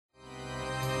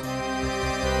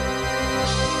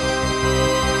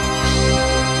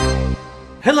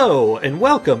Hello, and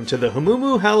welcome to the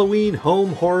Hamumu Halloween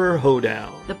Home Horror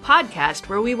Hoedown, the podcast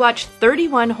where we watch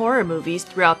 31 horror movies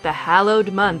throughout the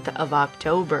hallowed month of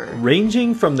October.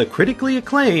 Ranging from the critically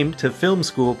acclaimed to film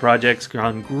school projects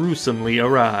gone gruesomely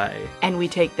awry. And we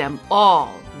take them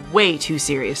all way too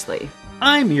seriously.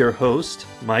 I'm your host,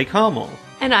 Mike Hummel.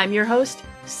 And I'm your host,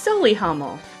 Sully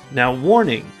Hummel. Now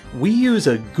warning, we use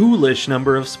a ghoulish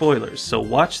number of spoilers, so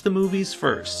watch the movies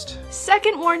first.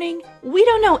 Second warning, we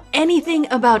don't know anything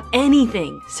about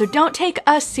anything, so don't take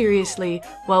us seriously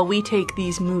while we take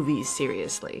these movies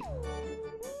seriously.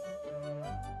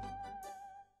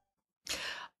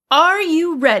 Are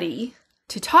you ready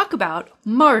to talk about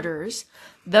Martyrs,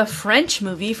 the French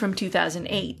movie from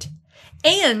 2008,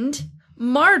 and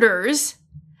Martyrs,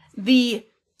 the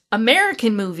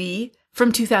American movie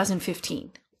from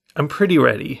 2015? I'm pretty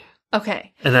ready.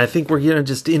 Okay. And I think we're going to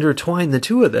just intertwine the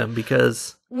two of them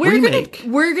because we're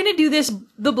gonna do this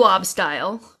the Blob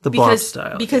style.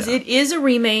 Because it is a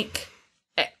remake,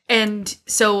 and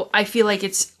so I feel like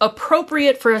it's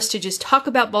appropriate for us to just talk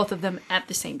about both of them at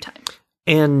the same time.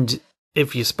 And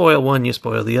if you spoil one, you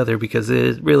spoil the other because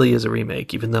it really is a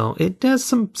remake, even though it has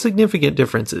some significant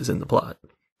differences in the plot.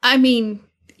 I mean,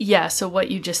 yeah, so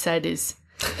what you just said is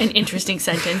an interesting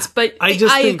sentence, but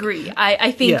I agree.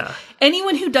 I think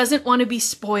anyone who doesn't want to be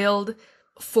spoiled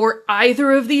for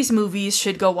either of these movies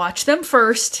should go watch them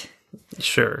first.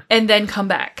 Sure. And then come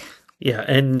back. Yeah,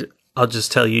 and I'll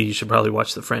just tell you should probably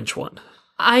watch the French one.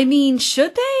 I mean,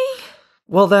 should they?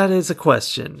 Well, that is a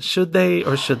question. Should they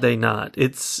or should they not?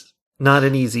 It's not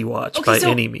an easy watch by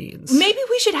any means. Maybe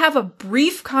we should have a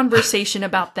brief conversation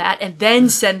about that and then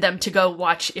send them to go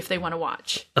watch if they want to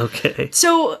watch. Okay.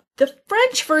 So the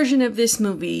French version of this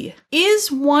movie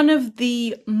is one of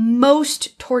the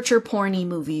most torture porny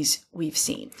movies we've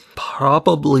seen.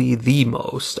 Probably the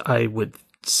most, I would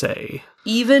say.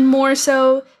 Even more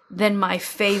so than my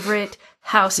favorite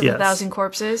House of a Thousand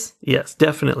Corpses? Yes,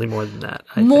 definitely more than that.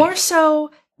 More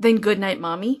so than Goodnight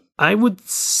Mommy? I would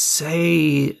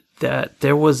say that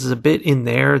there was a bit in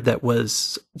there that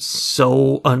was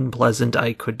so unpleasant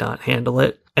I could not handle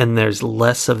it. And there's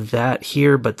less of that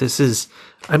here, but this is,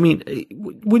 I mean,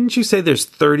 wouldn't you say there's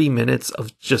 30 minutes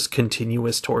of just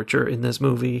continuous torture in this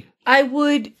movie? I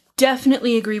would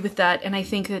definitely agree with that. And I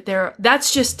think that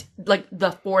that's just like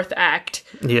the fourth act.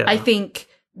 Yeah. I think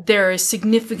there is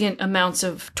significant amounts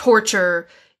of torture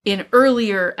in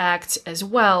earlier acts as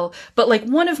well. But like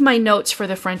one of my notes for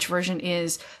the French version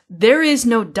is there is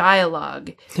no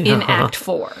dialogue in Act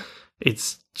 4.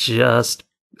 It's just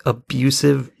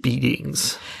abusive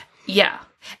beatings. Yeah.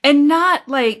 And not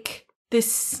like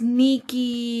this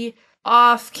sneaky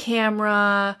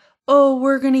off-camera, oh,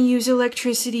 we're going to use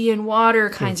electricity and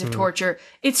water kinds of torture.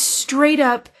 It's straight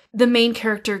up the main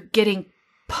character getting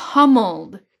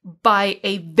pummeled by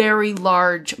a very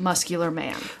large, muscular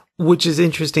man. Which is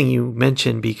interesting you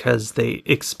mentioned because they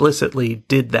explicitly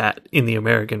did that in the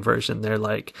American version. They're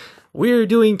like, we're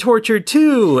doing torture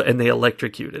too, and they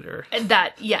electrocuted her.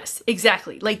 Yes,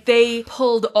 exactly. Like they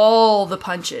pulled all the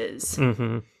punches,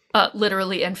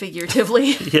 literally and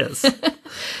figuratively. Yes.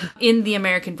 In the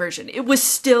American version. It was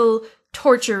still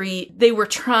torture-y. They were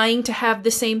trying to have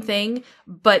the same thing,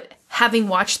 but having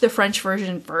watched the French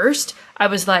version first, I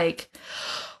was like,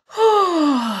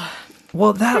 oh...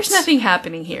 Well, there's nothing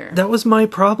happening here. That was my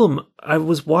problem. I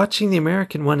was watching the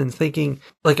American one and thinking,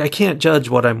 like, I can't judge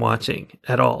what I'm watching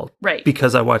at all. Right.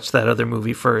 Because I watched that other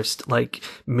movie first. Like,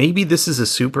 maybe this is a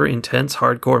super intense,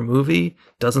 hardcore movie.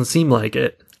 Doesn't seem like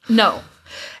it. No.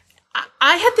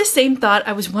 I had the same thought.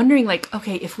 I was wondering, like,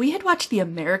 okay, if we had watched the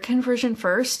American version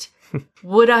first,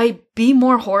 would I be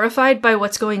more horrified by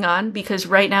what's going on? Because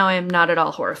right now I am not at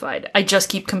all horrified. I just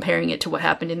keep comparing it to what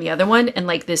happened in the other one, and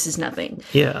like, this is nothing.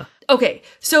 Yeah. Okay,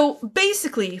 so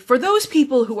basically, for those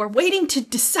people who are waiting to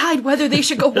decide whether they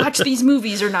should go watch these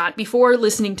movies or not before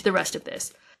listening to the rest of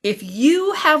this, if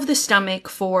you have the stomach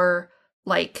for,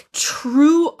 like,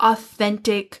 true,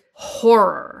 authentic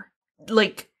horror,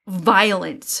 like,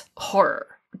 violence horror,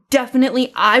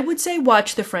 definitely, I would say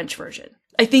watch the French version.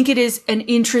 I think it is an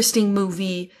interesting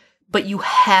movie, but you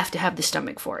have to have the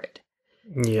stomach for it.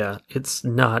 Yeah, it's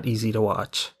not easy to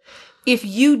watch. If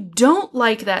you don't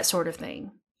like that sort of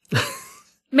thing,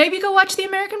 maybe go watch the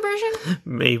American version?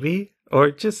 Maybe.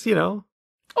 Or just, or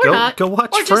not. Go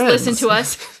watch Friends. Or just listen to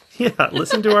us. Yeah,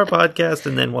 listen to our podcast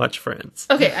and then watch Friends.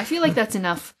 Okay, I feel like that's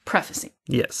enough prefacing.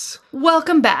 Yes.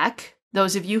 Welcome back,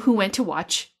 those of you who went to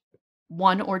watch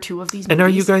one or two of these movies. And are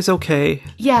you guys okay?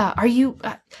 Yeah, are you...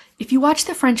 if you watch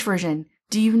the French version,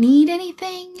 do you need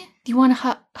anything? Do you want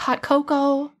a hot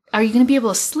cocoa? Are you going to be able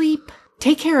to sleep?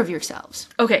 Take care of yourselves.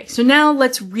 Okay, so now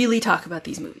let's really talk about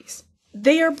these movies.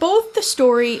 They are both the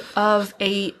story of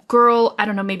a girl, I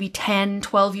don't know, maybe 10,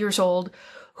 12 years old,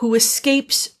 who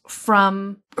escapes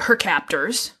from her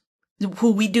captors,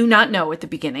 who we do not know at the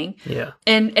beginning. Yeah.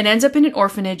 And ends up in an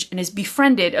orphanage and is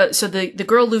befriended. So the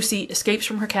girl Lucy escapes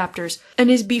from her captors and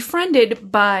is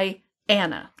befriended by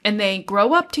Anna. And they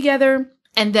grow up together.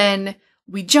 And then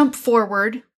we jump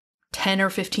forward 10 or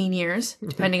 15 years,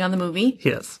 depending on the movie.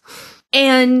 Yes.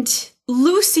 And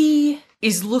Lucy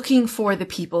is looking for the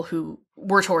people who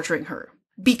were torturing her.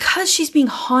 Because she's being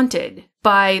haunted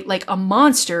by, like, a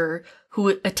monster who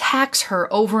attacks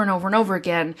her over and over and over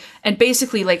again. And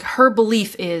basically, like, her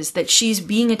belief is that she's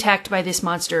being attacked by this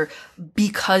monster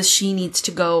because she needs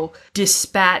to go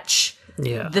dispatch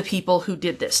the people who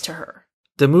did this to her.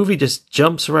 The movie just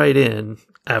jumps right in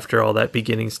after all that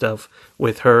beginning stuff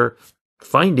with her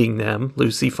finding them.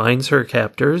 Lucy finds her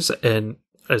captors, and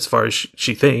as far as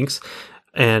she thinks,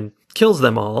 and kills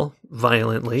them all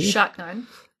violently. Shotgun.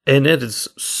 And it is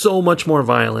so much more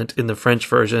violent in the French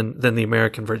version than the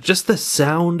American version. Just the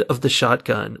sound of the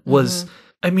shotgun was,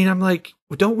 I mean, I'm like,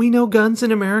 don't we know guns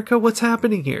in America? What's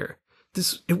happening here?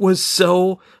 It was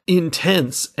so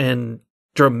intense and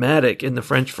dramatic in the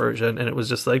French version, and it was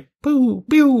just like, boo,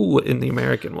 pew, in the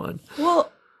American one.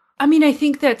 Well, I mean, I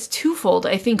think that's twofold.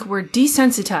 I think we're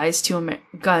desensitized to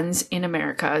guns in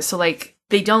America. So, like,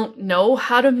 they don't know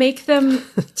how to make them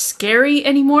scary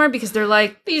anymore because they're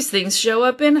like, these things show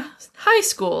up in high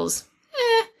schools.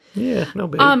 Yeah, no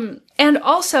big. And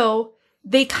also,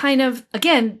 they kind of,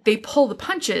 again, they pull the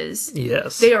punches.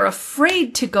 Yes. They are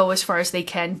afraid to go as far as they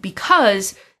can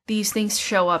because these things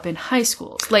show up in high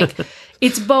schools. Like,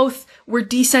 it's both, we're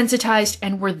desensitized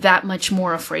and we're that much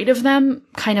more afraid of them,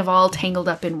 kind of all tangled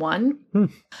up in one.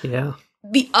 Yeah.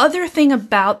 The other thing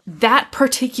about that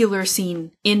particular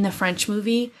scene in the French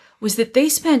movie was that they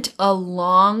spent a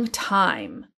long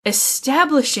time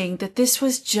establishing that this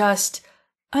was just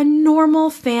a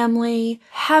normal family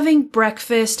having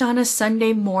breakfast on a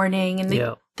Sunday morning, and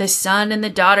the son and the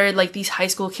daughter, like these high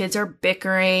school kids, are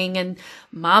bickering, and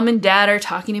mom and dad are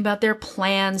talking about their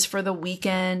plans for the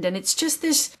weekend. And it's just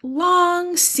this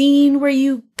long scene where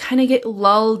you kind of get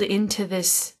lulled into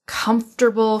this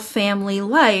comfortable family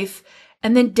life.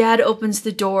 And then dad opens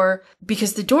the door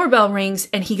because the doorbell rings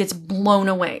and he gets blown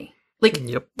away. Like,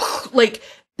 like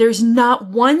there's not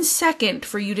 1 second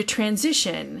for you to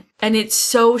transition. And it's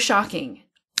so shocking.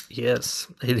 Yes,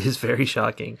 it is very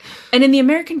shocking. And in the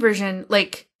American version,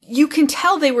 like, you can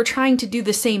tell they were trying to do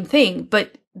the same thing,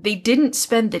 but they didn't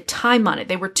spend the time on it.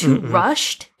 They were too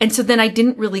rushed. And so then I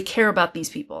didn't really care about these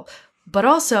people. But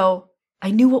also, I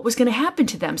knew what was going to happen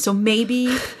to them. So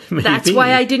maybe that's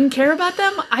why I didn't care about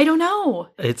them. I don't know.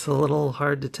 It's a little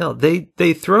hard to tell.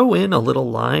 They throw in a little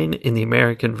line in the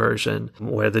American version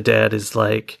where the dad is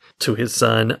like to his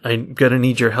son, I'm going to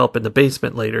need your help in the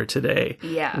basement later today.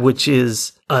 Yeah. Which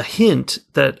is a hint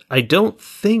that I don't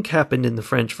think happened in the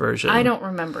French version. I don't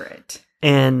remember it.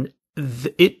 And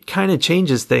it kind of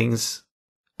changes things.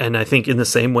 And I think in the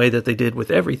same way that they did with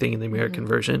everything in the American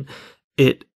version,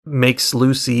 it makes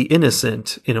Lucy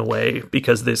innocent in a way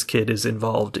because this kid is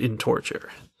involved in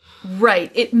torture.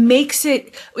 Right. It makes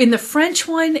it, in the French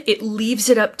one, it leaves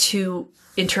it up to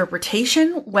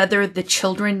interpretation whether the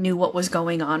children knew what was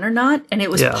going on or not. And it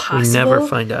was possible we never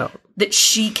find out that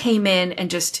she came in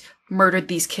and just murdered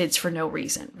these kids for no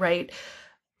reason, right?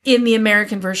 In the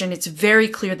American version, it's very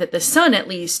clear that the son at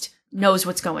least knows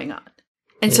what's going on.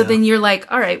 And so then you're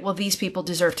like, all right, well, these people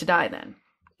deserve to die then.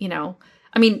 You know?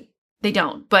 I mean, they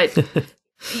don't, but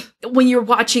when you're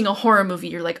watching a horror movie,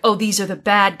 you're like, oh, these are the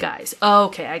bad guys. Oh,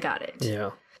 okay, I got it.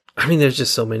 Yeah. I mean, there's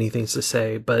just so many things to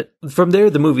say, but from there,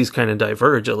 the movies kind of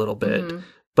diverge a little bit.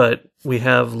 But we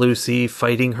have Lucy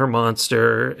fighting her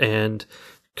monster and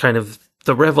kind of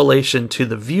the revelation to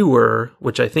the viewer,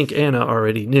 which I think Anna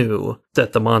already knew,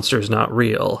 that the monster is not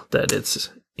real, that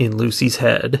it's in Lucy's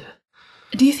head.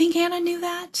 Do you think Anna knew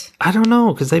that? I don't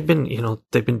know, because they've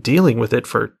been dealing with it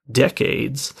for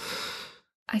decades.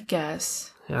 I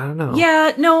guess. I don't know.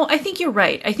 Yeah, no, I think you're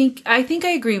right. I think I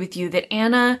agree with you that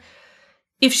Anna,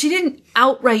 if she didn't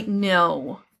outright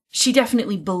know, she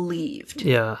definitely believed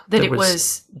that it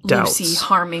was Lucy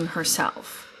harming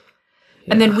herself.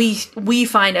 Yeah. And then we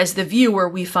find, as the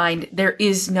viewer, there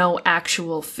is no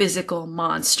actual physical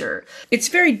monster. It's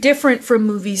very different from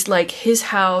movies like His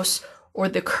House or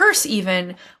The Curse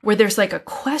even, where there's like a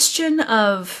question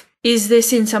of, is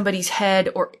this in somebody's head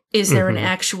or is there an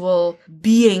actual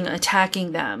being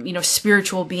attacking them,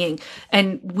 spiritual being?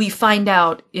 And we find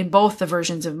out in both the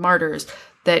versions of Martyrs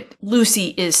that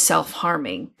Lucy is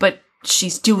self-harming, but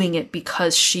she's doing it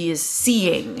because she is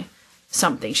seeing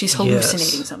something. She's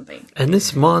hallucinating something. And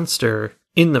this monster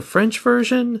In the French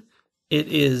version, it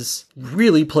is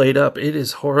really played up. It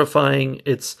is horrifying.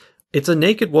 It's a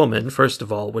naked woman, first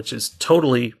of all, which is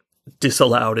totally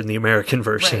disallowed in the American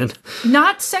version. Right.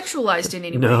 Not sexualized in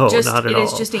any way. No, not at all. It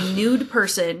is just a nude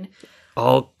person.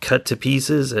 All cut to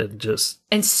pieces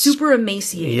and super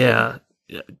emaciated. Yeah.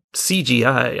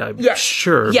 CGI, I'm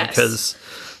sure, because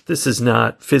this is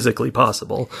not physically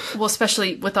possible. Well,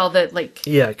 especially with all the,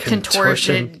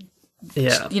 contorted,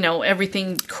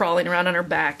 everything crawling around on her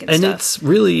back and stuff. It's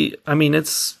really,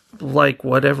 it's like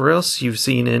whatever else you've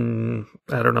seen in,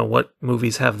 I don't know what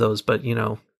movies have those, but,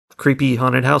 creepy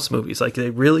haunted house movies. Like, they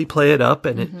really play it up,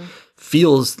 and it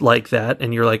feels like that,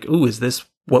 and you're like, ooh, is this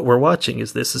what we're watching?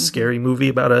 Is this a scary movie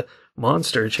about a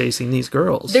monster chasing these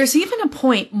girls? There's even a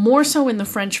point, more so in the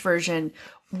French version,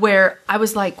 where I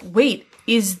was like, wait,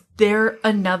 is there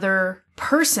another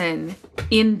person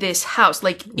in this house?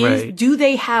 Like, do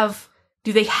they have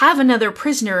another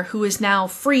prisoner who is now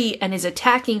free and is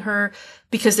attacking her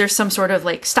because there's some sort of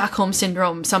Stockholm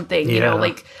syndrome, something,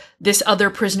 this other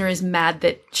prisoner is mad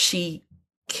that she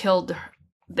killed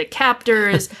the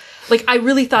captors. I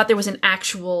really thought there was an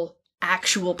actual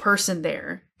person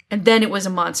there. And then it was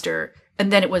a monster.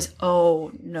 And then it was,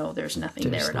 oh no, there's nothing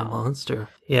there at all. Monster.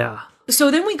 Yeah. So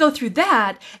then we go through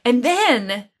that, and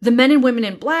then the men and women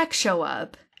in black show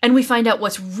up, and we find out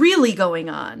what's really going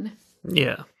on.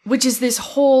 Yeah. Which is this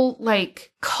whole,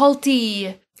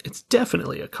 culty... It's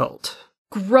definitely a cult.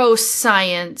 Gross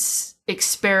science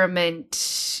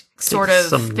experiment sort of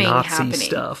some thing Nazi happening.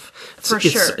 Stuff.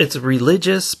 Sure. It's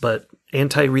religious, but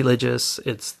anti-religious.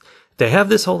 They have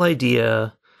this whole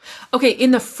idea... Okay,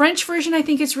 in the French version, I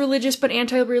think it's religious but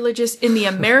anti-religious. In the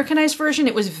Americanized version,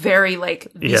 it was very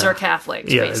these are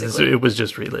Catholics, basically. It was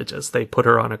just religious. They put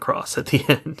her on a cross at the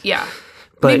end. Yeah.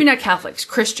 But maybe not Catholics,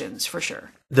 Christians, for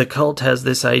sure. The cult has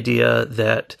this idea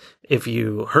that if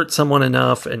you hurt someone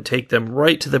enough and take them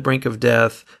right to the brink of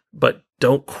death, but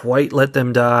don't quite let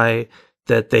them die,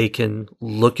 that they can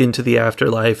look into the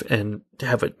afterlife and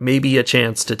have maybe a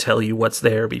chance to tell you what's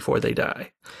there before they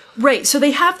die. Right. So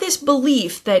they have this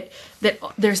belief that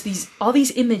there's all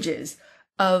these images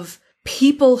of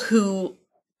people who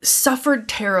suffered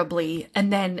terribly,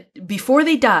 and then before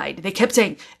they died, they kept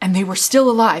saying, and they were still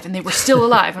alive, and they were still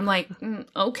alive. I'm like,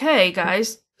 okay,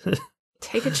 guys,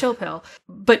 take a chill pill.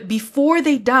 But before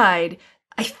they died,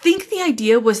 I think the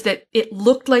idea was that it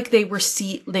looked like they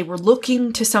were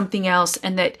looking to something else,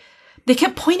 and that they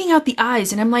kept pointing out the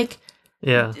eyes, and I'm like,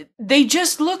 yeah, they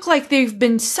just look like they've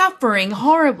been suffering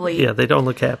horribly. Yeah, they don't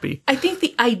look happy. I think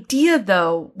the idea,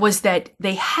 though, was that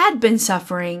they had been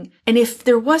suffering, and if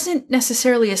there wasn't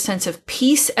necessarily a sense of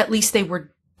peace, at least they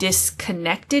were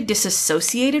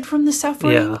disassociated from the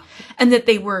suffering, and that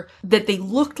they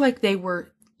looked like they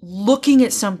were looking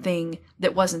at something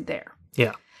that wasn't there.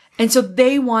 Yeah. And so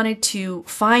they wanted to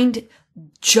find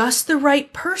just the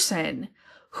right person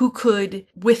who could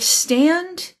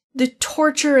withstand the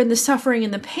torture and the suffering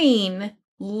and the pain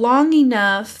long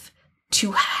enough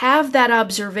to have that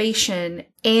observation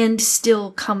and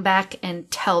still come back and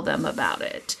tell them about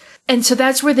it. And so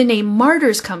that's where the name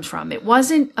Martyrs comes from. It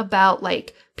wasn't about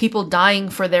people dying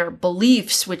for their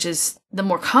beliefs, which is the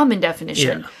more common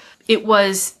definition. Yeah. It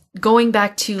was going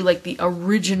back to the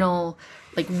original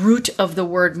root of the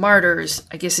word martyrs.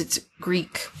 I guess it's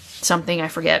Greek something, I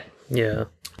forget. Yeah.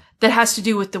 That has to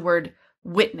do with the word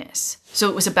witness. So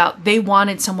it was about they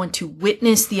wanted someone to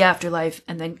witness the afterlife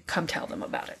and then come tell them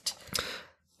about it.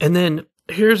 And then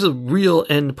here's a real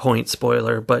end point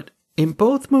spoiler, but in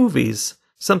both movies,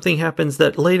 something happens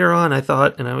that later on I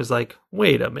thought, and I was like,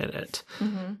 wait a minute.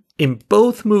 Mm-hmm. In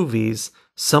both movies,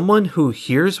 someone who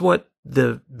hears what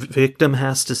the victim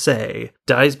has to say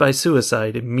dies by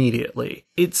suicide immediately.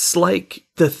 It's like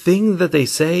the thing that they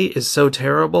say is so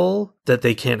terrible that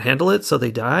they can't handle it, so they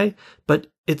die, but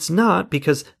it's not,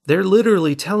 because they're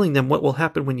literally telling them what will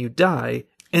happen when you die,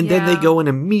 and then they go and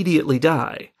immediately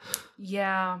die.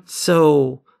 Yeah.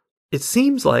 So it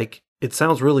seems like it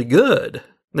sounds really good.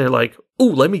 They're like,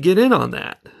 ooh, let me get in on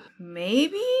that.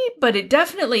 Maybe, but it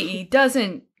definitely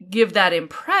doesn't give that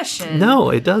impression.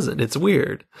 No, it doesn't. It's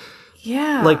weird.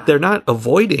 Yeah. They're not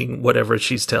avoiding whatever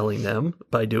she's telling them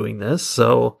by doing this,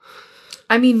 so...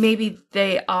 I mean, maybe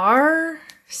they are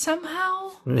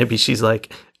somehow? Maybe she's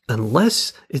like,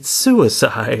 unless it's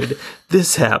suicide,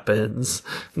 this happens.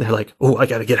 And they're like, oh, I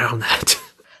gotta get out on that.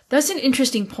 That's an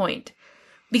interesting point.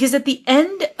 Because at the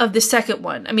end of the second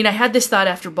one, I mean, I had this thought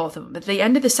after both of them, but at the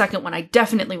end of the second one, I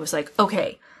definitely was like,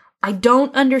 okay, I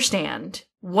don't understand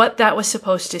what that was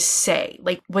supposed to say.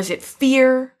 Was it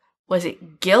fear? Was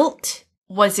it guilt?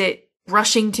 Was it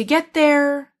rushing to get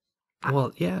there?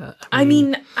 Well, yeah. I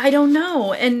mean, I don't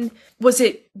know. And was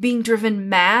it being driven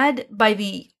mad by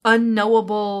the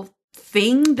unknowable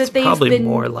thing that they've probably been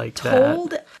more like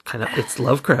told? that. Kind of, it's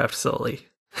Lovecraft solely.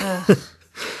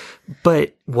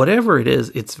 But whatever it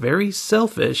is, it's very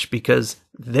selfish because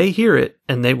they hear it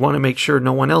and they want to make sure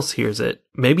no one else hears it.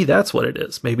 Maybe that's what it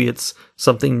is. Maybe it's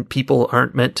something people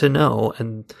aren't meant to know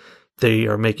and they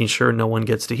are making sure no one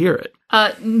gets to hear it.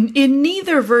 In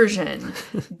neither version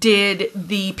did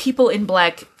the people in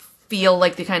black feel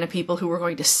like the kind of people who were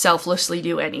going to selflessly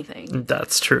do anything.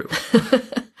 That's true.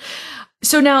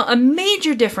 So now a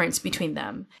major difference between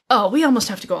them. Oh, we almost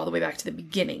have to go all the way back to the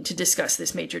beginning to discuss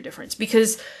this major difference,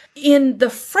 because in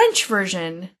the French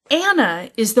version,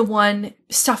 Anna is the one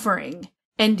suffering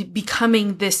and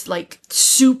becoming this like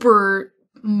super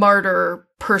martyr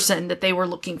person that they were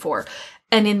looking for.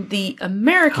 And in the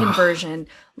American version,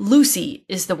 Lucy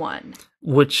is the one.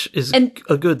 Which is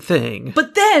a good thing.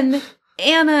 But then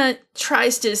Anna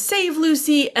tries to save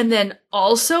Lucy and then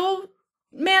also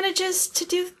manages to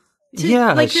do...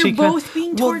 like they're both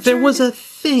being tortured? Well, there was a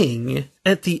thing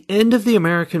at the end of the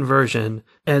American version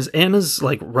as Anna's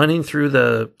like running through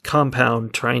the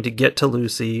compound trying to get to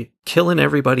Lucy, killing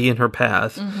everybody in her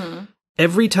path. Mm-hmm.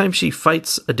 Every time she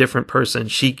fights a different person,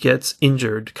 she gets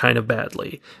injured kind of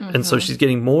badly. Mm-hmm. And so she's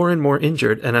getting more and more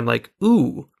injured. And I'm like,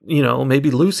 ooh,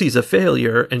 maybe Lucy's a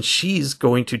failure and she's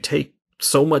going to take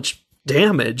so much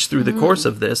damage through the course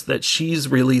of this that she's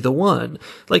really the one.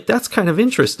 Like, that's kind of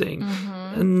interesting.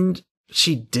 Mm-hmm. And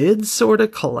she did sort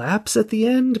of collapse at the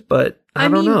end, but I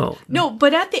don't know. No,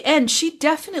 but at the end, she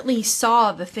definitely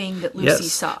saw the thing that Lucy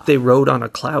saw. They rode on a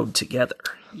cloud together.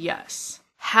 Yes.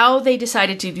 How they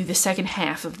decided to do the second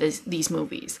half of these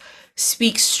movies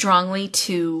speaks strongly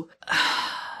to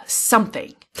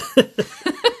something.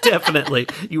 Definitely.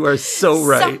 You are so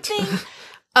right. Something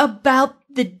about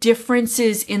the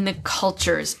differences in the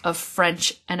cultures of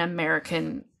French and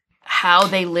American, how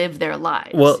they live their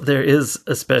lives. Well, there is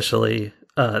especially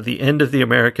the end of the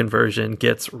American version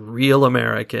gets real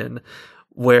American,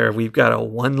 where we've got a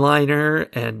one-liner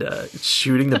and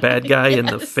shooting the bad guy in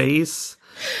the face.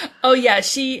 Oh yeah,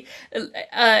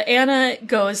 Anna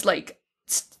goes like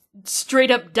straight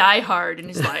up Die Hard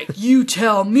and is like, "You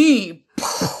tell me."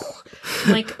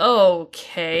 I'm like,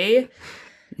 okay.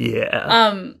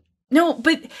 Yeah. No,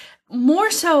 but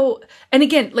more so, and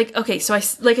again, like, okay, so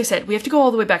like I said, we have to go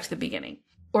all the way back to the beginning,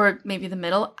 or maybe the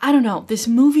middle. I don't know. This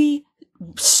movie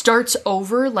starts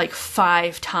over like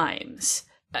 5 times,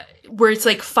 where it's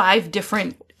like 5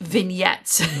 different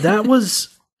vignettes. That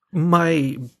was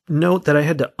my note that I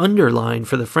had to underline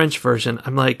for the French version.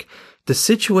 I'm like, the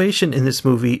situation in this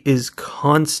movie is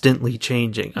constantly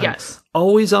changing. Yes. I'm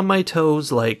always on my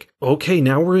toes, like, okay,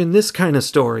 now we're in this kind of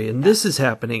story and this is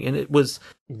happening. And it was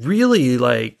really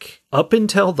like up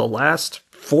until the last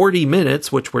 40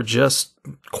 minutes, which were just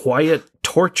quiet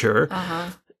torture.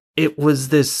 It was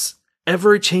this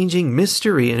ever-changing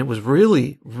mystery, and it was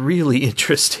really, really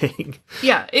interesting.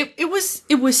 Yeah, it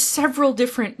was several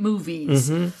different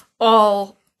movies,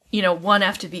 all, one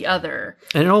after the other.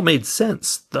 And it all made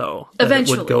sense, though.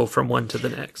 Eventually. It would go from one to the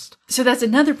next. So that's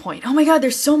another point. Oh my god,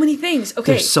 there's so many things.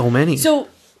 Okay. There's so many. So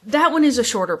that one is a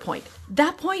shorter point.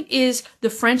 That point is the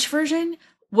French version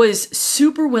was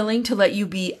super willing to let you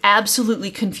be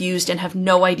absolutely confused and have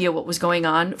no idea what was going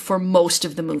on for most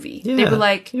of the movie. Yeah, they were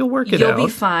like, you'll work it you'll out. be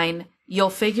fine. You'll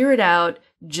figure it out.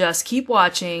 Just keep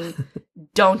watching.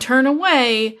 Don't turn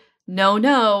away.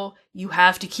 No, you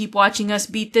have to keep watching us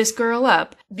beat this girl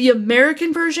up. The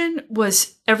American version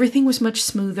everything was much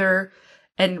smoother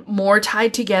and more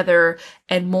tied together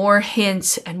and more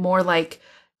hints and more like,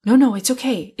 no, it's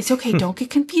okay. It's okay. Don't get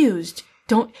confused.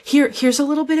 Here's a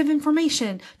little bit of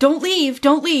information. Don't leave.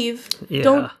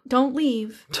 Yeah. Don't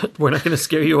leave. We're not going to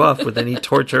scare you off with any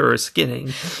torture or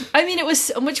skinning. I mean, it was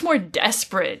so much more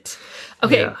desperate.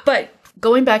 Okay, But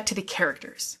going back to the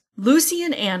characters. Lucy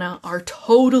and Anna are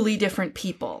totally different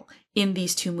people in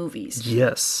these 2 movies.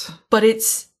 Yes. But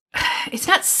it's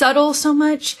not subtle so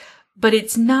much, but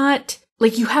it's not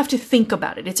like you have to think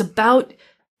about it. It's about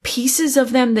pieces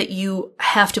of them that you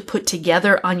have to put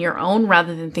together on your own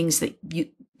rather than things that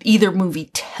either movie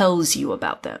tells you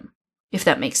about them, if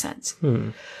that makes sense.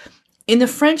 In the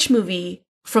French movie,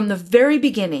 from the very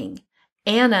beginning,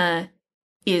 Anna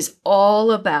is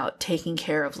all about taking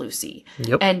care of Lucy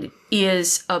and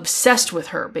is obsessed with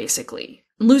her, basically.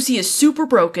 Lucy is super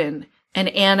broken, and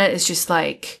Anna is just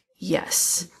like,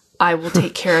 yes, I will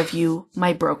take care of you,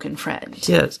 my broken friend.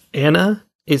 Yes, Anna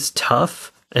is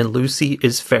tough, and Lucy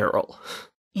is feral.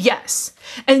 Yes.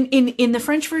 And in the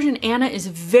French version, Anna is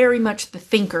very much the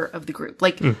thinker of the group.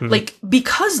 Like,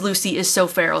 because Lucy is so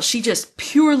feral, she just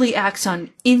purely acts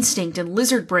on instinct and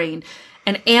lizard brain.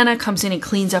 And Anna comes in and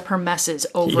cleans up her messes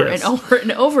over and over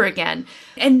and over again.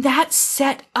 And that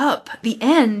set up the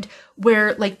end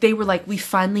where, like, they were like, we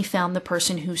finally found the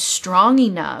person who's strong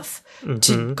enough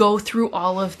to go through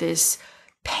all of this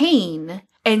pain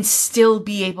and still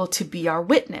be able to be our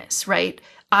witness, right?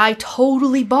 I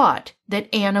totally bought that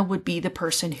Anna would be the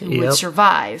person who would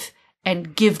survive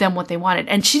and give them what they wanted.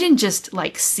 And she didn't just,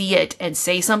 like, see it and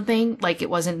say something like it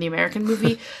was in the American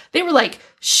movie. They were like,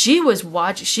 she was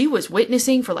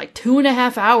witnessing for like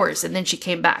 2.5 hours and then she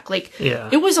came back. Like,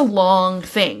 it was a long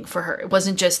thing for her. It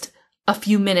wasn't just a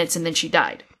few minutes and then she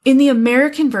died. In the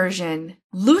American version,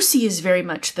 Lucy is very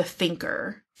much the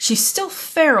thinker. She's still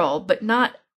feral, but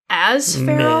not as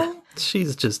feral. Meh.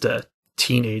 She's just a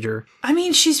teenager. I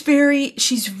mean, she's very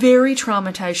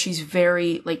traumatized. She's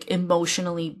very, like,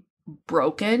 emotionally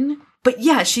broken. But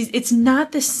yeah, it's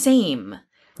not the same.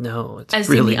 No, it's as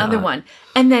really in the other not. one.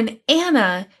 And then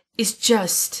Anna is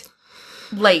just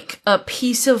like a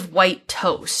piece of white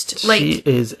toast. Like, she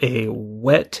is a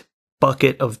wet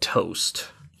bucket of toast.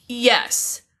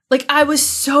 Yes. Like, I was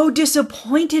so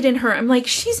disappointed in her. I'm like,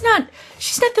 she's not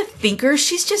the thinker.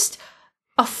 She's just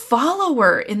a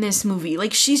follower in this movie.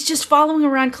 Like, she's just following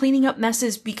around cleaning up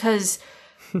messes because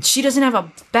she doesn't have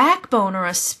a backbone or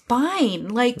a spine.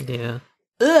 Like,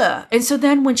 ugh. And so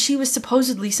then when she was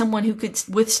supposedly someone who could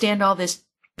withstand all this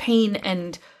pain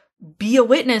and be a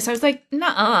witness, I was like,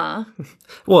 nuh-uh.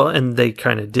 Well, and they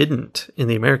kind of didn't in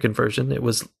the American version. It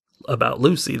was about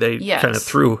Lucy. They kind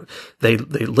of they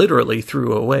literally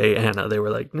threw away Anna. They were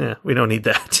like, nah, we don't need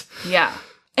that. Yeah.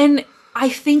 And I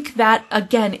think that,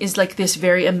 again, is like this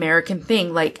very American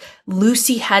thing. Like,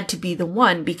 Lucy had to be the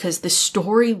one because the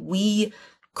story we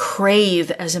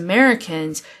crave as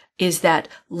Americans is that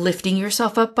lifting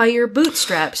yourself up by your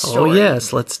bootstraps story. Oh,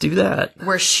 yes, let's do that.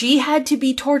 Where she had to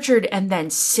be tortured and then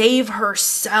save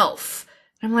herself.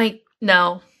 I'm like,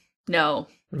 no.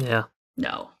 Yeah.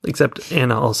 No. Except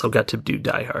Anna also got to do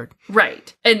Die Hard.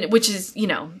 Right. And which is,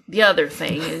 the other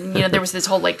thing. And, there was this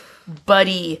whole, like,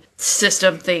 buddy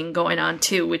system thing going on,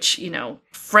 too, which,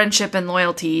 friendship and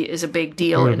loyalty is a big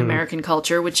deal in American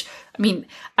culture, which, I mean,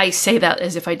 I say that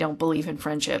as if I don't believe in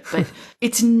friendship, but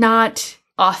it's not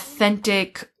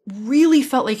authentic. Really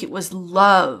felt like it was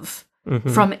love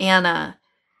from Anna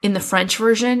in the French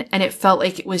version. And it felt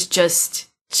like it was just,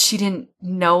 she didn't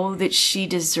know that she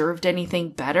deserved anything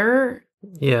better.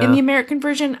 Yeah. In the American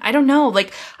version, I don't know.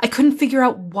 Like, I couldn't figure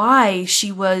out why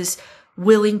she was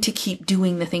willing to keep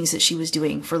doing the things that she was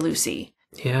doing for Lucy.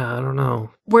 Yeah, I don't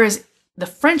know. Whereas the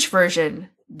French version,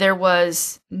 there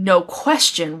was no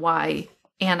question why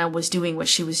Anna was doing what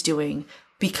she was doing.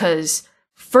 Because,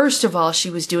 first of all, she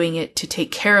was doing it to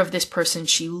take care of this person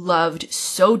she loved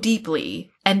so deeply.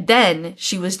 And then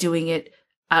she was doing it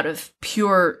out of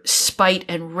pure spite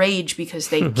and rage because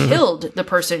they killed the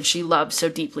person she loved so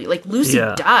deeply. Like, Lucy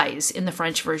dies in the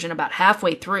French version about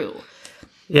halfway through.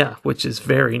 Yeah, which is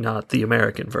very not the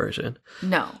American version.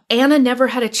 No. Anna never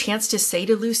had a chance to say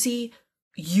to Lucy,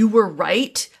 you were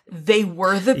right. They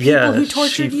were the people who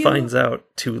tortured you. She finds out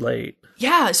too late.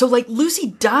 Yeah, so, like,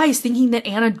 Lucy dies thinking that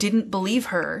Anna didn't believe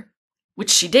her, which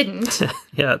she didn't.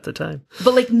 Yeah, at the time.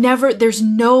 But, like, there's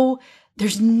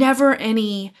never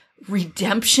any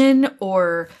redemption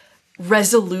or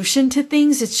resolution to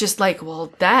things. It's just like,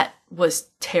 well, that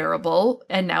was terrible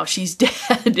and now she's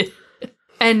dead.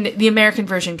 And the American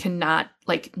version cannot,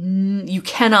 like, you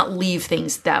cannot leave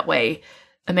things that way.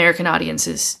 American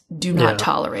audiences do not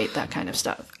tolerate that kind of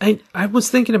stuff. I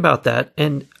was thinking about that,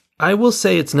 and I will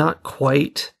say it's not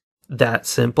quite that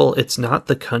simple. It's not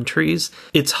the countries.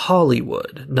 It's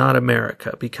Hollywood, not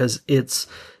America, because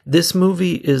this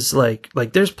movie is like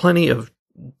there's plenty of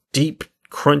deep,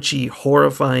 crunchy,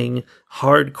 horrifying,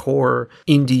 hardcore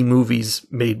indie movies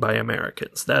made by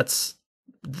Americans.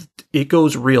 It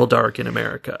goes real dark in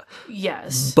America.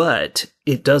 Yes. But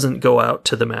it doesn't go out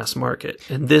to the mass market.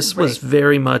 And this was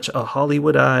very much a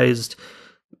Hollywoodized,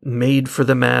 made for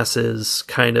the masses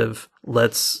kind of,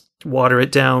 let's water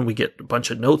it down. We get a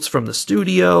bunch of notes from the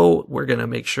studio. We're going to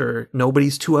make sure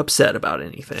nobody's too upset about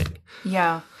anything.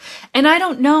 Yeah. And I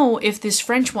don't know if this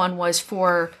French one was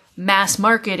for mass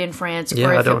market in France,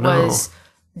 or if it was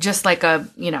just like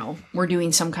we're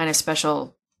doing some kind of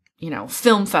special,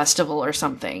 film festival or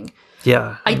something.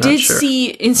 Yeah. I did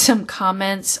see in some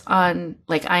comments on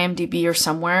like IMDb or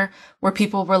somewhere where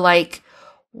people were like,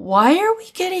 why are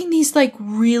we getting these like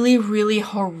really, really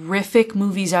horrific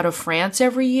movies out of France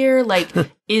every year? Like,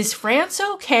 is France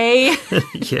okay?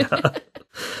 Yeah.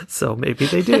 So maybe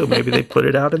they do. Maybe they put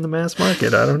it out in the mass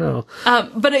market. I don't know.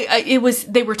 But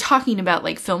they were talking about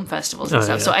like film festivals and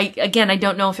stuff. Yeah. So I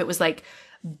don't know if it was like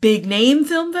big name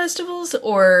film festivals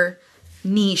or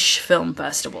niche film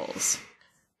festivals,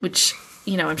 which,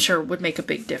 I'm sure would make a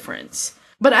big difference.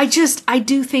 But I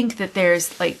do think that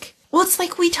there's like, well, it's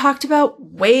like we talked about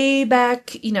way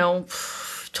back,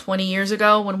 20 years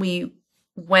ago when we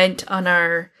went on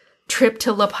our trip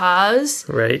to La Paz.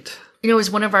 Right. It was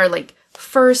one of our like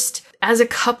first as a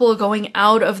couple going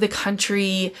out of the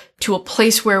country to a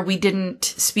place where we didn't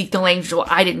speak the language. Well,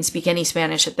 I didn't speak any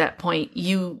Spanish at that point.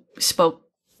 You spoke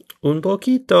un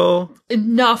poquito.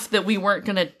 Enough that we weren't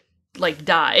going to like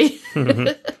die.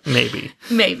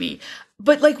 Maybe.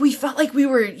 But like we felt like we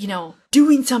were,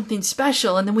 doing something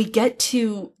special. And then we get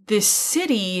to this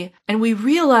city and we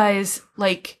realize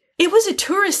like it was a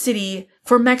tourist city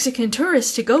for Mexican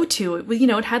tourists to go to.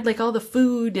 It had like all the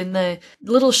food and the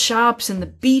little shops and the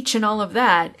beach and all of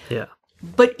that. Yeah.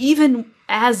 But even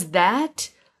as that,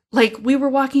 like we were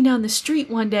walking down the street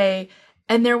one day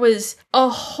and there was a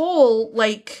hole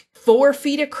like 4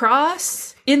 feet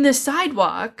across in the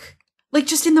sidewalk, like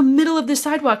just in the middle of the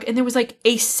sidewalk. And there was like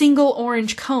a single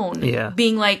orange cone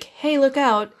being like, hey, look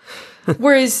out.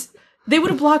 Whereas they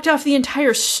would have blocked off the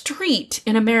entire street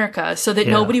in America so that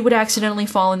nobody would accidentally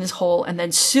fall in this hole and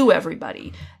then sue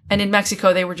everybody. And in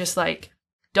Mexico, they were just like,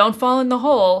 don't fall in the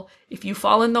hole. If you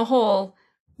fall in the hole,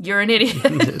 you're an idiot.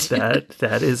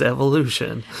 That is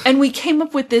evolution. And we came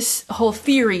up with this whole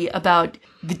theory about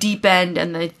the deep end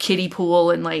and the kiddie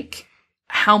pool and like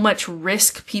how much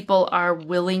risk people are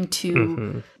willing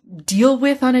to deal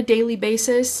with on a daily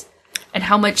basis and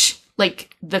how much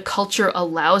like the culture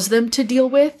allows them to deal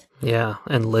with. Yeah,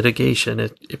 and litigation,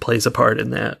 it plays a part in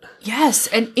that. Yes,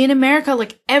 and in America,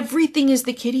 like, everything is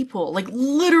the kiddie pool. Like,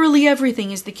 literally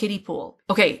everything is the kiddie pool.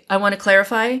 Okay, I want to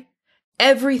clarify.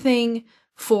 Everything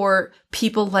for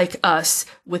people like us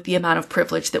with the amount of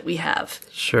privilege that we have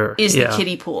is the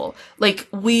kiddie pool. Like,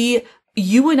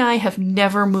 you and I have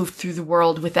never moved through the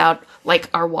world without, like,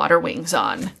 our water wings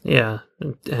on. Yeah,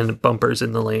 and bumpers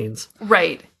in the lanes.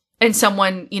 Right. And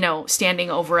someone,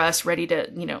 standing over us ready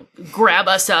to, grab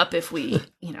us up if we,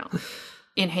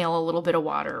 inhale a little bit of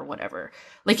water or whatever.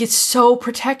 Like, it's so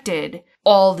protected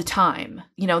all the time.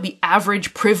 The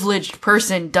average privileged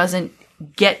person doesn't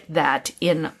get that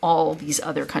in all these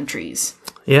other countries.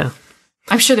 Yeah.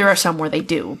 I'm sure there are some where they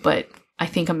do, but I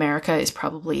think America is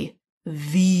probably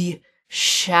the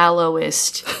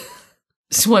shallowest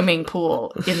swimming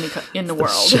pool in the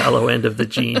world. Shallow end of the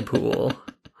gene pool.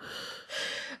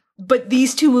 But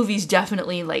these two movies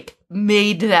definitely, like,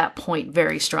 made that point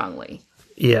very strongly.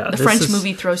 Yeah. The French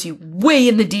movie throws you way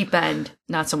in the deep end,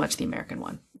 not so much the American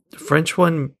one. The French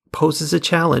one poses a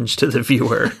challenge to the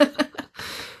viewer.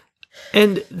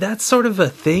 And that's sort of a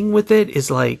thing with it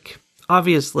is, like,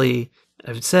 obviously,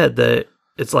 I've said that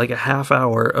it's like a half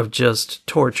hour of just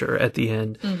torture at the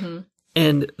end. Mm-hmm.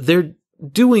 And they're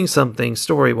doing something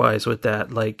story-wise with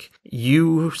that. Like,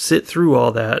 you sit through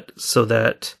all that so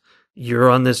that you're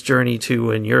on this journey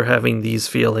too, and you're having these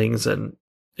feelings, and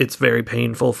it's very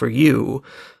painful for you.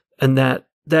 And that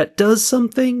does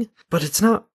something, but it's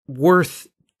not worth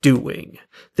doing.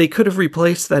 They could have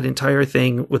replaced that entire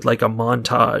thing with like a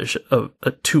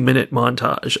 2-minute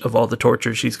montage of all the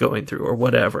torture she's going through or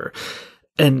whatever.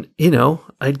 And,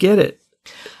 I'd get it.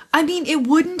 I mean, it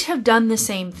wouldn't have done the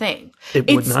same thing. It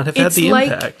would not have had the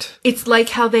impact. It's like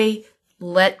how they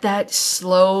let that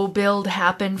slow build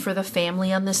happen for the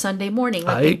family on the Sunday morning.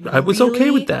 Like I was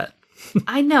okay with that.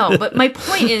 I know, but my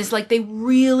point is, like, they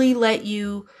really let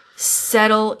you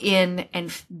settle in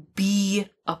and be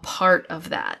a part of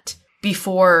that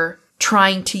before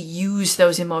trying to use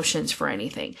those emotions for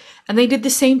anything. And they did the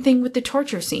same thing with the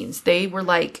torture scenes. They were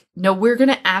like, no, we're going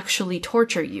to actually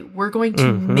torture you. We're going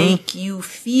to make you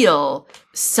feel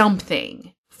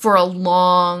something for a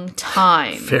long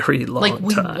time. Very long time.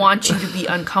 Like, we want you to be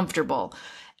uncomfortable.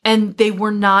 And they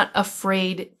were not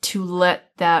afraid to let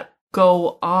that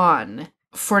go on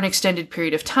for an extended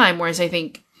period of time. Whereas I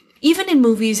think even in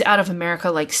movies out of America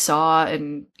like Saw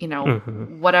and,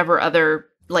 whatever other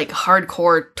like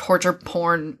hardcore torture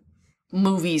porn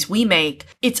movies we make,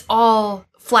 it's all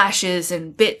flashes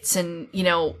and bits and,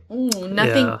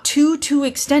 nothing too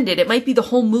extended. It might be the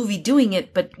whole movie doing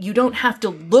it, but you don't have to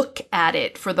look at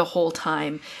it for the whole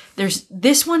time.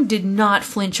 This one did not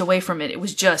flinch away from it. It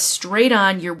was just straight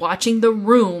on. You're watching the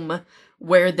room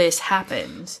where this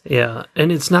happens. Yeah.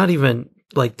 And it's not even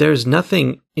like there's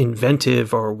nothing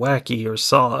inventive or wacky or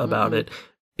Saw about it.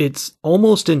 It's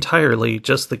almost entirely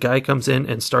just the guy comes in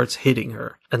and starts hitting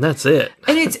her, and that's it.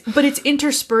 And it's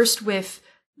interspersed with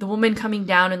the woman coming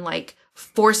down and like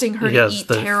forcing her to Yes, eat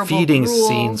the terrible feeding gruel,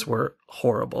 scenes were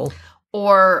horrible.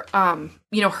 or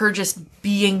her just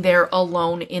being there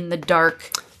alone in the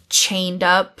dark, chained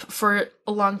up for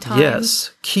a long time.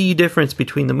 Yes. Key difference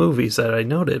between the movies that I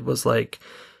noted was like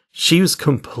she was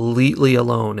completely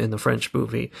alone in the French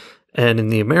movie. And in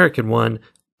the American one,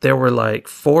 there were like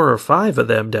 4 or 5 of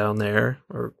them down there,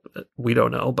 or we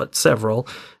don't know, but several.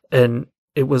 And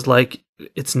it was like,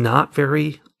 it's not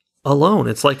very alone.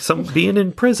 It's like being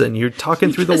in prison. You're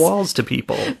talking through the walls to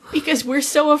people. Because we're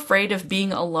so afraid of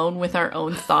being alone with our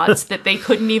own thoughts that they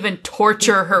couldn't even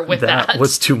torture her with that. That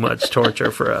was too much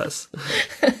torture for us.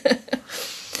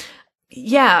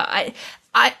 Yeah,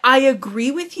 I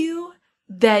agree with you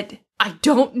that I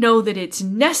don't know that it's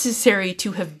necessary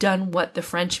to have done what the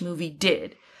French movie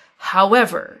did.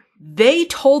 However, they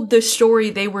told the story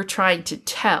they were trying to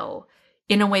tell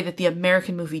in a way that the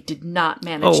American movie did not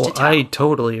manage to tell. I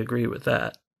totally agree with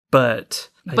that. But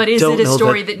is it a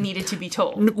story that needed to be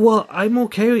told? Well, I'm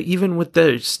okay even with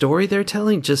the story they're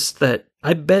telling, just that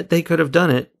I bet they could have done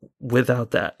it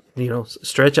without that.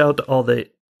 Stretch out all the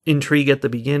intrigue at the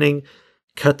beginning,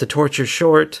 cut the torture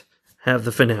short, have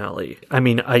the finale. I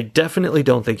mean, I definitely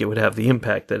don't think it would have the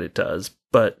impact that it does,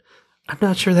 but I'm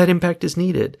not sure that impact is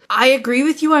needed. I agree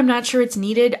with you. I'm not sure it's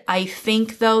needed. I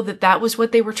think, though, that was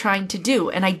what they were trying to do.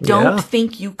 And I don't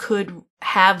think you could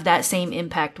have that same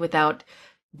impact without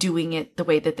doing it the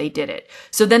way that they did it.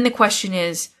 So then the question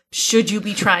is, should you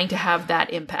be trying to have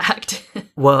that impact?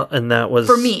 Well, and that was...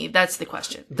 For me, that's the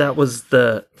question. That was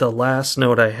the last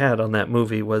note I had on that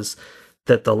movie, was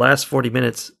that the last 40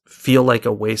 minutes feel like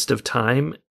a waste of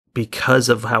time because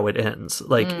of how it ends.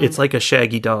 Like, it's like a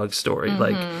Shaggy Dog story. Mm-hmm.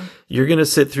 Like, you're going to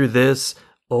sit through this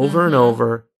over and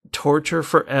over, torture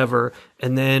forever,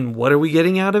 and then what are we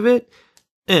getting out of it?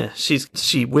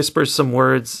 She whispers some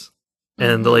words,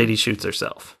 and the lady shoots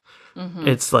herself. Mm-hmm.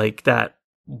 It's like, that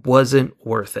wasn't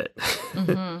worth it.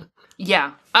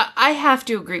 Yeah, I have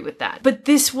to agree with that. But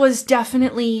this was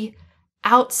definitely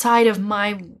outside of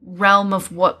my realm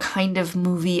of what kind of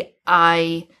movie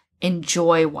I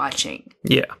enjoy watching.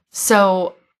 Yeah.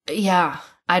 So, yeah,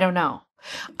 I don't know.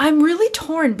 I'm really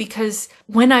torn because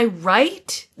when I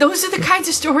write, those are the kinds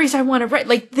of stories I want to write.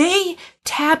 Like,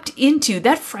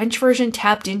 that French version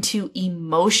tapped into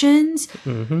emotions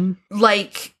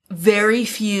like very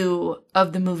few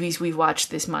of the movies we've watched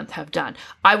this month have done.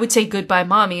 I would say Goodbye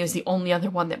Mommy is the only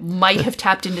other one that might have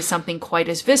tapped into something quite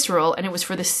as visceral, and it was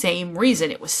for the same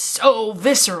reason. It was so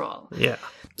visceral. Yeah.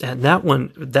 And that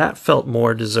one, that felt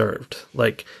more deserved.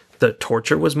 Like, the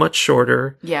torture was much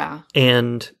shorter. Yeah.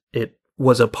 And it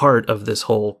was a part of this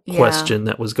whole question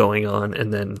that was going on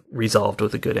and then resolved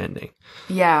with a good ending.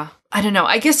 Yeah. I don't know.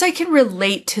 I guess I can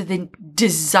relate to the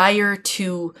desire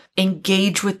to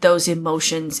engage with those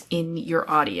emotions in your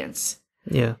audience.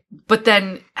 Yeah. But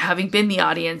then, having been the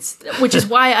audience, which is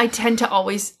why I tend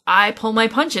to I pull my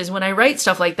punches when I write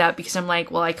stuff like that, because I'm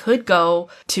like, well, I could go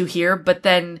to here, but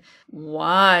then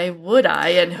why would I?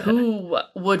 And who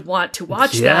would want to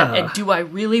watch that? And do I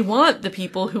really want the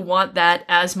people who want that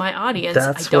as my audience?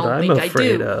 That's what I'm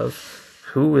afraid of.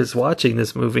 Who is watching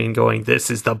this movie and going,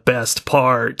 this is the best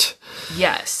part?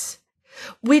 Yes.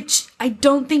 Which I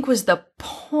don't think was the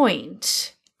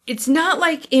point. It's not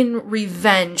like in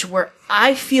Revenge, where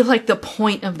I feel like the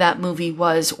point of that movie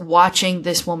was watching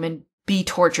this woman be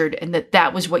tortured and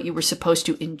that was what you were supposed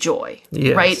to enjoy.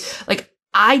 Yes. Right? Like,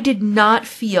 I did not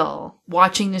feel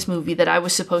watching this movie that I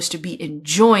was supposed to be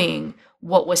enjoying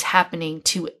what was happening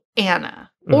to Anna.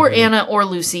 Or Anna or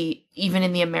Lucy, even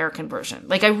in the American version.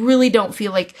 Like, I really don't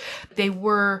feel like they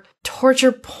were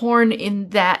torture porn in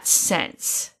that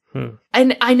sense.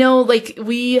 And I know, like,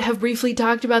 we have briefly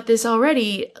talked about this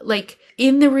already. Like,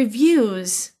 in the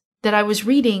reviews that I was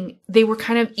reading, they were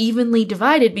kind of evenly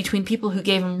divided between people who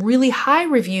gave them really high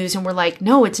reviews and were like,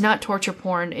 no, it's not torture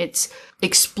porn. It's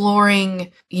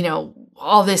exploring,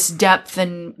 all this depth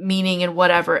and meaning and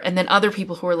whatever. And then other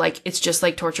people who were like, it's just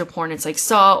like torture porn. It's like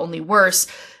Saw, only worse,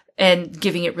 and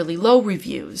giving it really low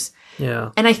reviews.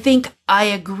 Yeah. And I think I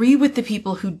agree with the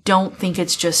people who don't think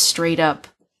it's just straight up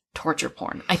torture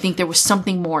porn. I think there was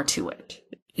something more to it.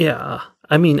 Yeah.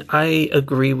 I mean, I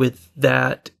agree with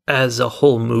that as a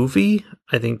whole movie.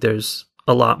 I think there's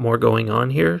a lot more going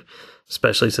on here,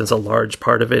 especially since a large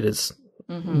part of it is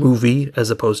movie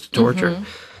as opposed to torture.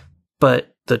 But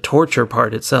the torture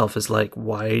part itself is like,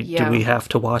 why do we have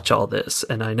to watch all this?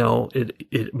 And I know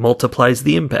it multiplies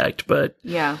the impact, but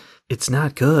it's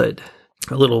not good.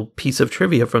 A little piece of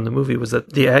trivia from the movie was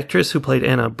that the actress who played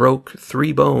Anna broke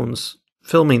 3 bones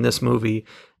filming this movie,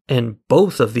 and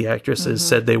both of the actresses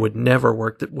said they would never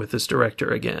work with this director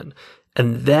again.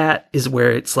 And that is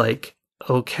where it's like,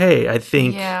 okay, I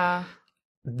think Yeah.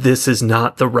 this is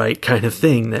not the right kind of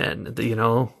thing then, you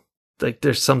know? Like,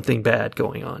 there's something bad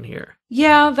going on here.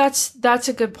 Yeah, that's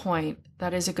a good point.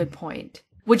 That is a good point.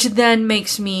 Which then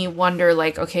makes me wonder,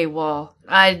 like, okay, well,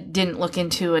 I didn't look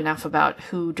into enough about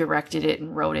who directed it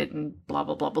and wrote it and blah,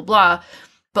 blah, blah, blah, blah.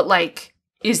 But, like,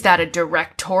 is that a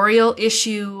directorial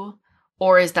issue?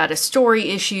 Or is that a story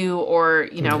issue? Or,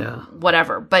 you know,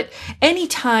 whatever. But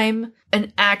anytime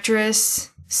an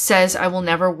actress says, I will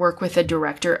never work with a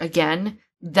director again,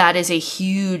 that is a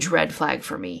huge red flag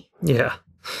for me. Yeah.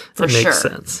 For it makes sure.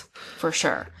 sense. For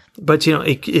sure. But, you know,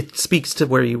 it speaks to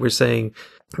where you were saying,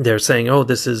 they're saying, oh,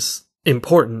 this is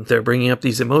important. They're bringing up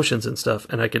these emotions and stuff.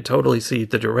 And I could totally see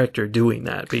the director doing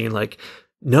that, being like,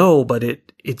 no, but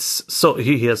it's so,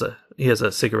 he has a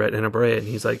cigarette and a beret, and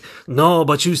he's like, no,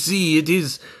 but you see, it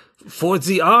is for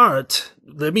the art.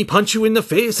 Let me punch you in the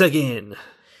face again.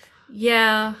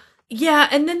 Yeah. Yeah.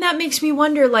 And then that makes me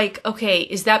wonder, like, okay,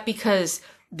 is that because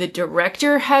the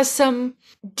director has some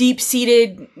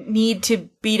deep-seated need to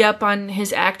beat up on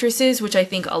his actresses, which I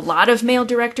think a lot of male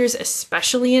directors,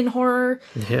 especially in horror,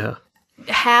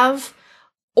 have?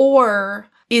 Or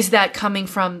is that coming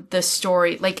from the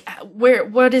story? Like,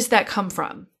 where does that come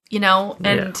from? You know?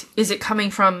 And is it coming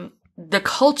from the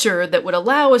culture that would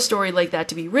allow a story like that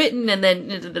to be written? And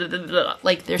then,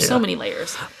 like, there's so many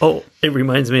layers. Oh, it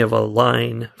reminds me of a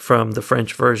line from the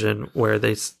French version where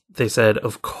they said,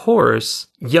 of course,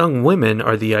 young women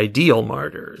are the ideal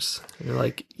martyrs. And you're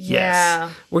like,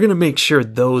 yes, we're going to make sure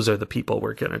those are the people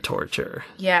we're going to torture.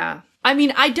 Yeah. I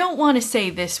mean, I don't want to say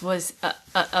this was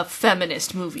a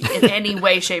feminist movie in any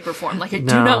way, shape, or form. Like, I do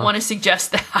not want to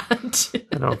suggest that.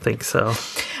 I don't think so.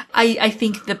 I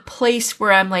think the place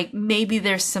where I'm like, maybe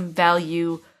there's some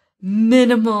value,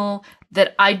 minimal,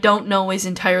 that I don't know is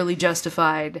entirely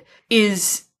justified,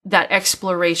 is that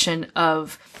exploration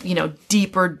of, you know,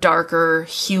 deeper, darker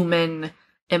human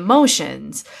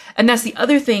emotions. And that's the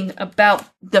other thing about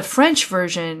the French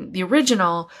version. The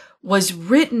original was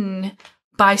written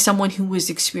by someone who was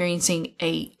experiencing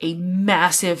a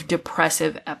massive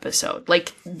depressive episode.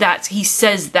 Like, he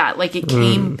says that, like,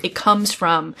 it comes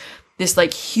from this,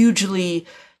 like, hugely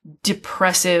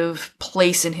depressive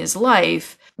place in his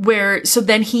life so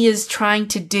then he is trying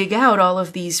to dig out all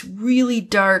of these really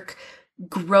dark,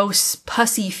 gross,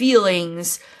 pussy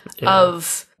feelings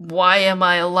of, why am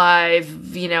I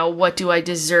alive? You know, what do I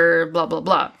deserve? Blah, blah,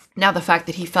 blah. Now, the fact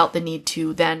that he felt the need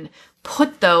to then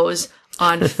put those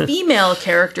on female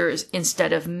characters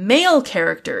instead of male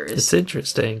characters. It's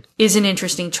interesting. Is an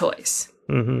interesting choice.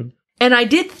 Mm-hmm. And I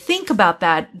did think about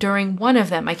that during one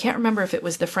of them. I can't remember if it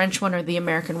was the French one or the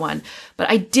American one, but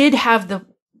I did have the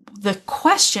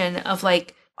question of,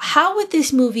 like, how would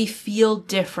this movie feel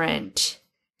different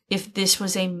if this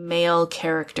was a male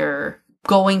character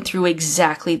going through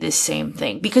exactly the same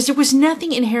thing? Because there was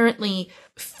nothing inherently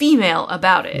female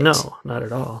about it. No, not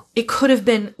at all. It could have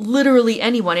been literally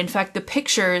anyone. In fact, the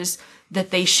pictures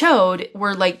that they showed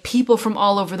were like people from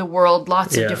all over the world,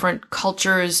 lots of different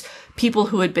cultures, people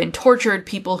who had been tortured,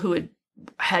 people who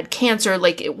had cancer.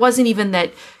 Like, it wasn't even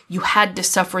that you had to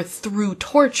suffer through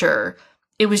torture.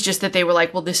 It was just that they were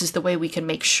like, well, this is the way we can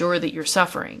make sure that you're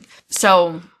suffering.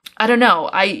 So I don't know.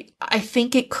 I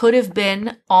think it could have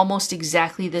been almost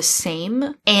exactly the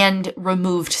same and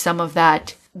removed some of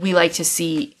that we like to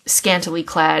see scantily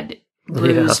clad,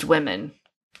 bruised women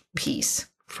piece.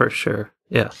 For sure.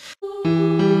 Yeah.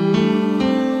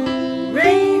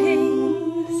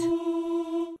 Ratings.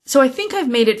 So I think I've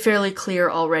made it fairly clear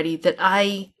already that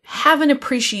I have an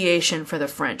appreciation for the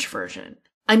French version.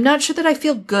 I'm not sure that I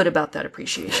feel good about that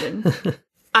appreciation.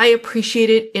 I appreciate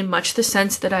it in much the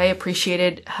sense that I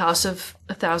appreciated House of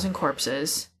a Thousand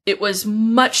Corpses. It was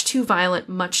much too violent,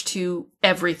 much too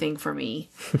everything for me.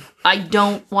 I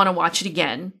don't want to watch it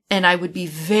again, and I would be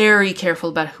very careful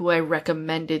about who I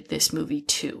recommended this movie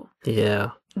to.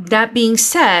 Yeah. That being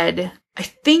said, I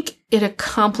think it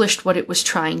accomplished what it was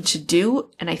trying to do,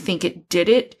 and I think it did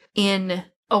it in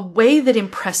a way that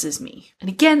impresses me. And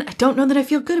again, I don't know that I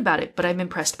feel good about it, but I'm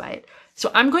impressed by it.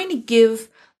 So I'm going to give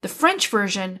the French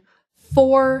version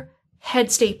 4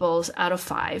 head staples out of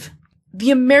 5.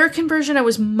 The American version I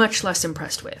was much less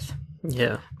impressed with.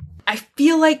 Yeah. I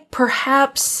feel like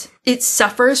perhaps it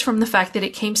suffers from the fact that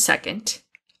it came second,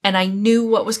 and I knew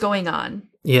what was going on.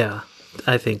 Yeah,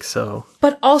 I think so.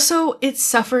 But also, it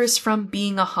suffers from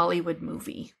being a Hollywood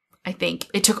movie. I think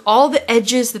it took all the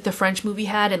edges that the French movie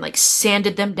had and, like,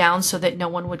 sanded them down so that no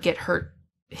one would get hurt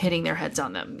hitting their heads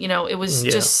on them. You know, it was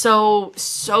just so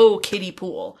kiddie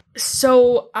pool.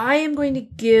 So I am going to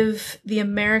give the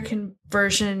American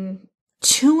version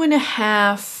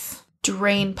 2.5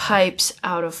 drain pipes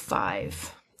out of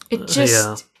 5. It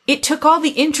just, it took all the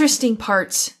interesting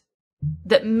parts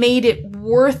that made it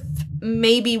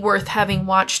maybe worth having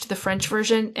watched the French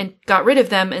version and got rid of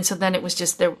them. And so then it was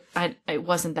just there. It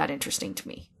wasn't that interesting to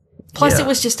me. Plus it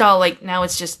was just all like, now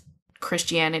it's just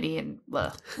Christianity and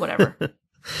whatever.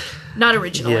 Not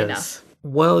original enough.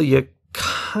 Well, you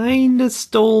kind of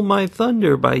stole my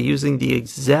thunder by using the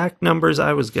exact numbers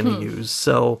I was going to use.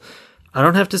 So I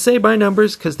don't have to say my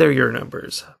numbers because they're your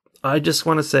numbers. I just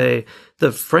want to say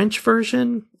the French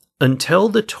version, until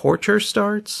the torture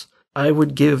starts, I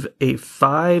would give a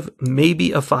 5,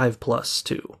 maybe a 5+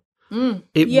 to.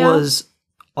 It was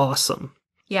awesome.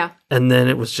 Yeah. And then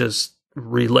it was just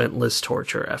relentless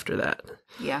torture after that.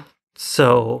 Yeah.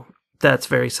 So that's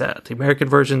very sad. The American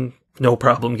version, no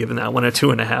problem giving that one a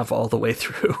 2.5 all the way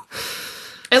through.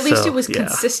 At least it was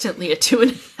consistently a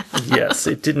 2.5. Yes,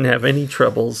 it didn't have any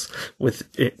troubles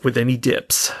with any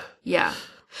dips. Yeah.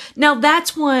 Now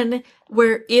that's one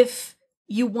where if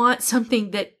you want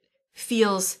something that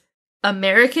feels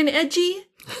American edgy,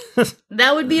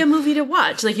 that would be a movie to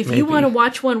watch. Like if you want to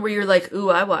watch one where you're like, ooh,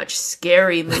 I watch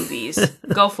scary movies,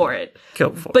 go for it.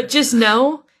 But just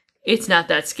know it's not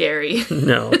that scary.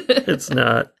 No, it's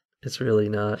not. It's really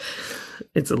not.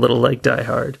 It's a little like Die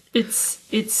Hard.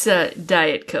 It's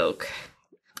Diet Coke.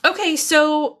 Okay,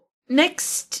 so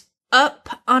next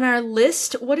up on our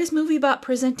list, what is MovieBot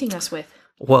presenting us with?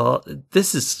 Well,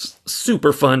 this is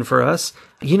super fun for us.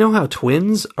 You know how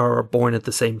twins are born at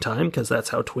the same time, because that's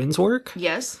how twins work?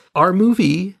 Yes. Our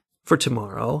movie for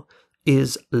tomorrow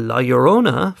is La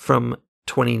Llorona from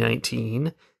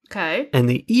 2019. Okay. And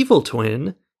the evil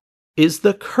twin is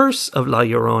The Curse of La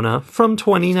Llorona from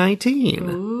 2019.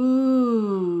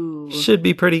 Ooh. Should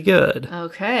be pretty good.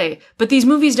 Okay. But these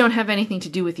movies don't have anything to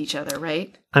do with each other,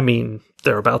 right? I mean,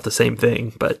 they're about the same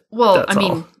thing, but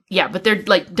yeah, but they're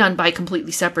like done by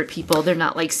completely separate people. They're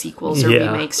not like sequels or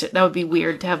remakes. That would be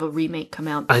weird to have a remake come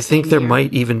out. I think there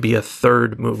might even be a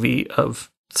third movie of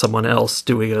someone else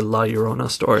doing a La Llorona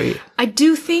story. I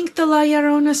do think the La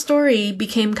Llorona story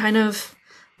became kind of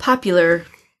popular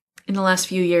in the last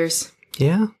few years.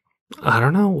 Yeah. I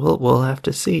don't know. We'll have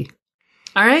to see.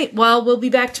 All right. Well, we'll be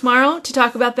back tomorrow to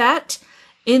talk about that.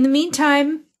 In the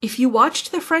meantime, if you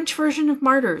watched the French version of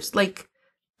Martyrs, like,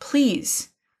 please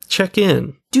check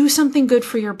in. Do something good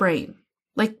for your brain.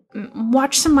 Like,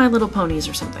 watch some My Little Ponies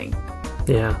or something.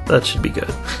 Yeah, that should be good.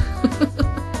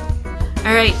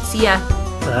 All right, see ya.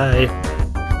 Bye.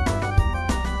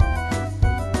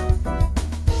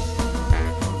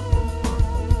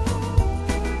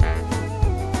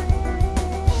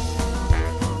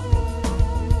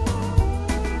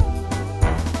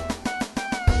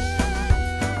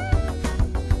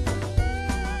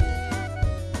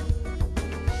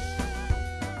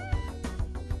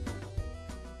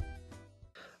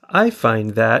 I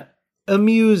find that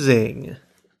amusing.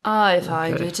 I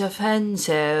find it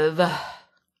offensive.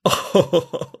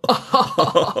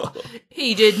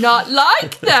 He did not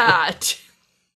like that.